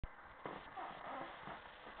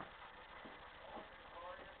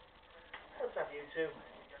YouTube.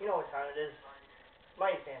 You know what time it is.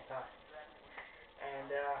 MightyFan time. And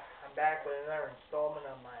I'm back with another installment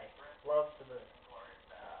of my Love to the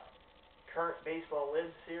Current Baseball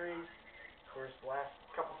Lives series. Of course, the last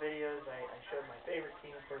couple videos I showed my favorite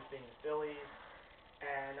team, of course, being the Phillies.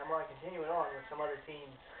 And I'm going to continue it on with some other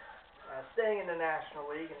teams. Staying in the National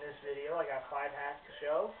League in this video, I got 5 hats to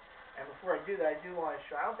show. And before I do that, I do want to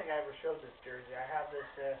show, I don't think I ever showed this jersey. I have this,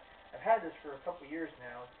 I've had this for a couple years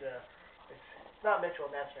now. It's not Mitchell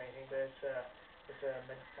and Ness or anything, but it's a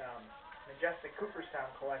Majestic Cooperstown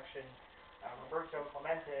collection, Roberto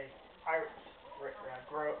Clemente Pirates gray,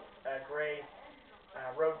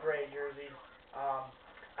 road gray jersey.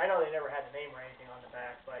 I know they never had the name or anything on the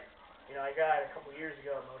back, but you know, I got it a couple years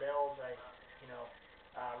ago at Modell's.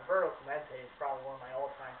 Roberto Clemente is probably one of my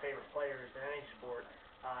all-time favorite players in any sport.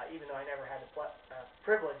 Even though I never had the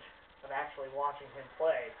privilege of actually watching him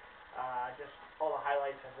play, just all the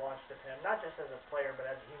highlights I've watched of him, not just as a player, but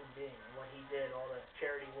as a human being, and what he did, all the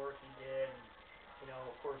charity work he did. And, you know,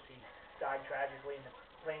 of course, he died tragically in a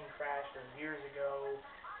plane crash years ago,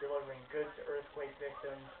 delivering goods to earthquake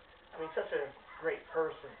victims. I mean, such a great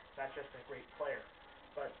person, not just a great player.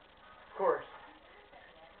 But, of course,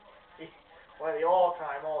 one of the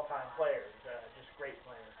all-time players, just great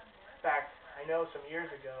player. In fact, I know some years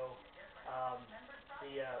ago,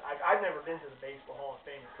 I've never been to the Baseball Hall of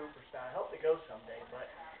Fame in Cooperstown. I hope to go someday, but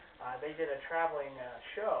they did a traveling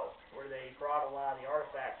show where they brought a lot of the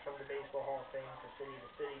artifacts from the Baseball Hall of Fame to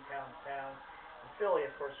city, town to town. And Philly,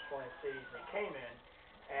 of course, was one of the cities they came in,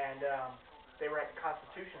 and they were at the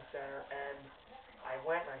Constitution Center, and I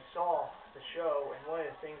went and I saw the show, and one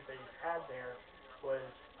of the things they had there was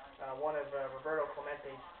one of Roberto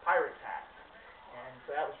Clemente's Pirates hats. And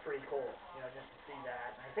so that was pretty cool, you know, just to see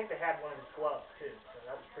that. And I think they had one of his gloves, too, so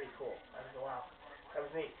that was pretty cool. That was a lot. That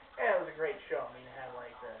was neat. And it was a great show. I mean, it had,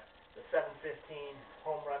 like, the 715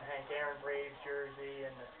 home run Hank Aaron Braves jersey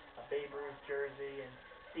and a Babe Ruth jersey and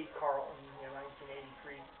Steve Carlton, you know,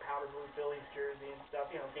 1983 powder blue Phillies jersey and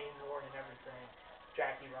stuff, you know, game worn and everything.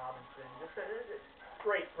 Jackie Robinson. Just a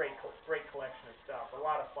great collection of stuff. A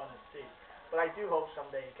lot of fun to see. But I do hope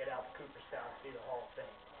someday to get out to Cooperstown to see the Hall of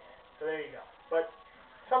Fame. So there you go. But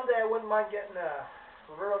someday I wouldn't mind getting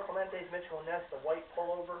Roberto Clemente's Mitchell and Ness, the white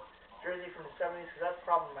pullover jersey from the 70s, because that's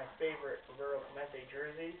probably my favorite Roberto Clemente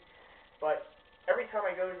jersey. But every time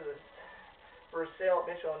I go to for a sale at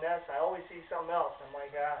Mitchell and Ness, I always see something else. I'm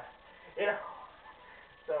like, you know.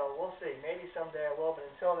 So we'll see. Maybe someday I will, but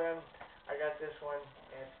until then, I got this one,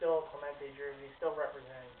 and it's still a Clemente jersey, still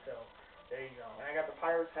representing. So there you go. And I got the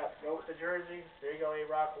Pirates hat to go with the jersey. There you go,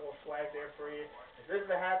 A-Rock, a little swag there for you. This is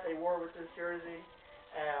the hat they wore with this jersey.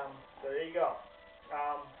 So there you go.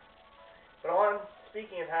 But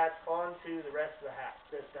speaking of hats, on to the rest of the hats.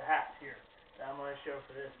 The hats here that I'm going to show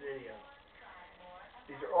for this video.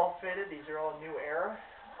 These are all fitted. These are all new era.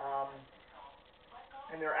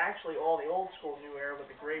 And they're actually all the old school new era with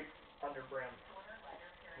the great under brim.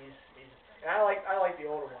 And I like the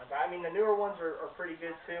older ones. I mean, the newer ones are pretty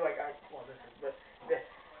good too.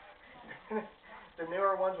 The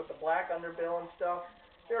newer ones with the black underbill and stuff,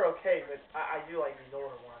 they're okay, but I do like these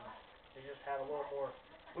older ones. They just have a little more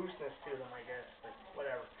looseness to them, I guess, but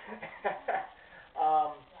whatever.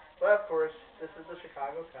 But of course, this is the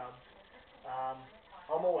Chicago Cubs.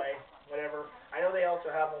 Home away, whatever. I know they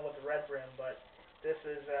also have one with the red brim, but this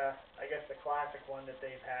is, I guess, the classic one that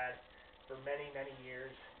they've had for many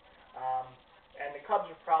years. And the Cubs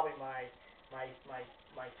are probably my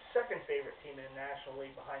second favorite team in the National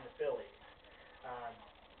League behind the Phillies.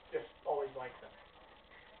 Just always liked them.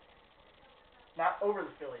 Not over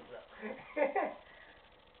the Phillies, though.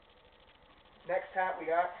 Next hat we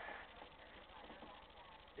got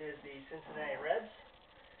is the Cincinnati Reds.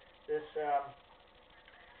 This, I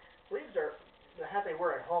believe they're the hat they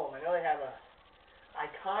wear at home. I know they have a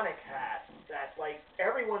iconic hat that, like,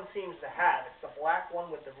 everyone seems to have. It's the black one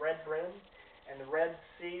with the red brim and the red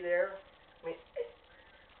C there. I mean,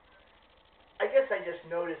 I guess I just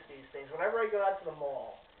notice these things. Whenever I go out to the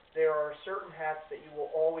mall, there are certain hats that you will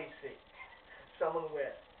always see someone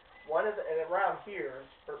with. One of and around here,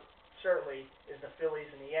 certainly, is the Phillies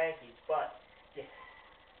and the Yankees. But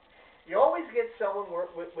you always get someone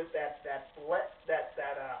with the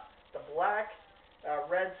black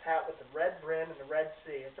Reds hat with the red brim and the red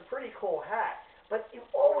C. It's a pretty cool hat, but you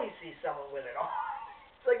always see someone with it on.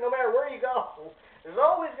 It's like no matter where you go, there's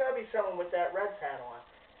always going to be someone with that Reds hat on.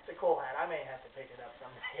 It's a cool hat. I may have to pick it up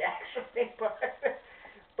someday, actually,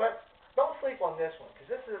 but don't sleep on this one,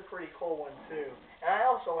 because this is a pretty cool one, too. And I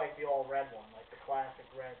also like the all-red one, like the classic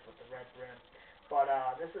Reds with the red brim. But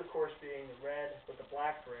this is, of course, being the red with the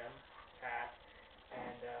black brim hat.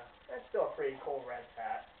 and that's still a pretty cool Reds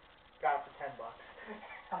hat. Got it for $10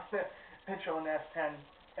 on the Mitchell and S 10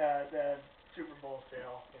 the Super Bowl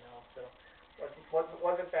sale, so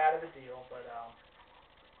wasn't bad of a deal, but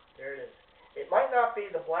there it is. It might not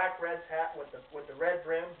be the black Reds hat with the red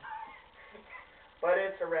brim, but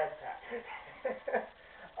it's a Reds hat.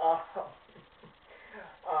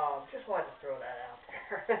 Just wanted to throw that out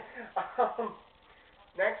there.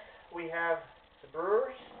 Next, we have the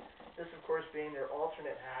Brewers. This, of course, being their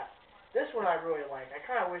alternate hat. This one I really like. I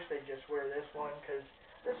kind of wish they'd just wear this one, because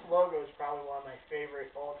this logo is probably one of my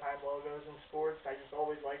favorite all-time logos in sports. I just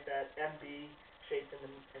always liked that MB shaped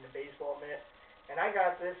in the baseball mitt. And I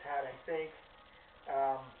got this hat, I think,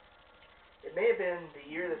 it may have been the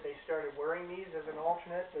year that they started wearing these as an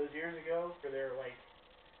alternate, those years ago, for their, like,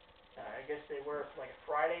 I guess they wear, like, a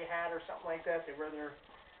Friday hat or something like that. They wear their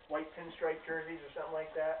white pinstripe jerseys or something like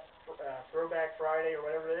that. Throwback Friday or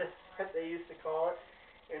whatever it is that they used to call it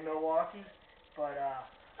in Milwaukee. But,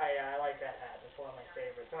 I like that hat. It's one of my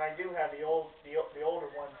favorites. And I do have the older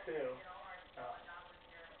one, too.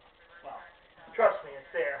 Well, trust me, it's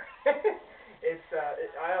there.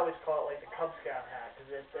 I always call it like the Cub Scout hat, because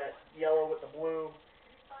it's that yellow with the blue.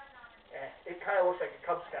 It kind of looks like a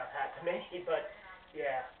Cub Scout hat to me, but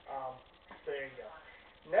yeah, so there you go.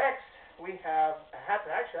 Next, we have a hat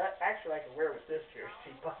that actually I can wear with this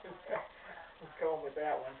jersey, but let's go with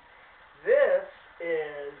that one. This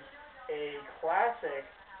is a classic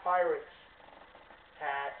Pirates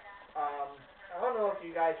hat. I don't know if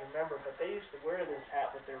you guys remember, but they used to wear this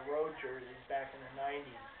hat with their road jerseys back in the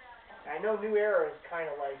 90s. I know New Era has kind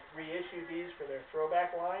of like reissued these for their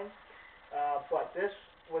throwback line, but this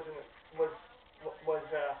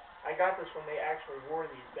I got this when they actually wore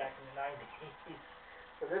these back in the 90s.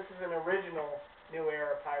 So this is an original New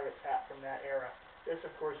Era Pirates hat from that era. This,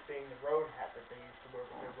 of course, being the road hat that they used to wear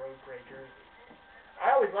with their road gray jerseys.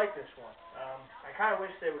 I always liked this one. I kind of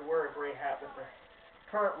wish they would wear a gray hat with the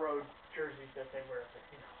current road jerseys that they wear, but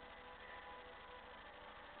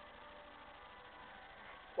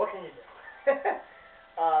what can you do?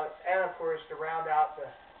 And of course, to round out the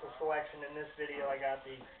selection in this video, I got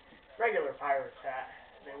the regular Pirates hat.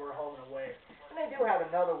 They were home and away. And they do have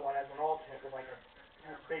another one as an alternate with like a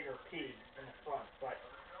bigger P in the front, but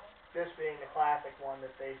this being the classic one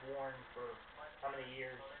that they've worn for how many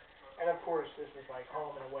years. And of course, this is like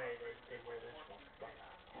home and away. They wear this one. But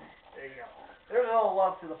there you go. There's a little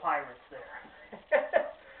love to the Pirates there.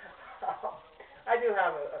 I do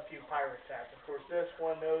have a few Pirates hats. Of course, this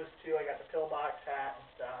one, those two. I got the pillbox hat and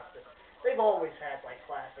stuff. But they've always had like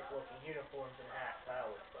classic looking uniforms and hats, I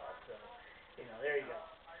always thought. So, there you go.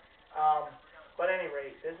 But at any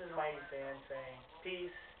rate, this is MightyFan saying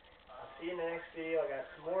peace. I'll see you in the next video. I got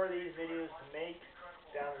some more of these videos to make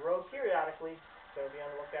down the road periodically. So be on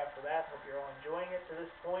the lookout for that. Hope you're all enjoying it to this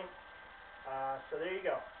point. So there you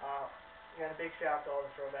go. Again, a big shout out to all the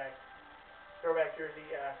throwback jersey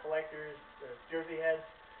collectors, the jersey heads.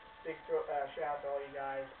 Big shout out to all you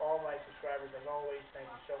guys, all my subscribers as always. Thank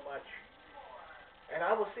you so much. And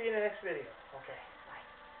I will see you in the next video. Okay.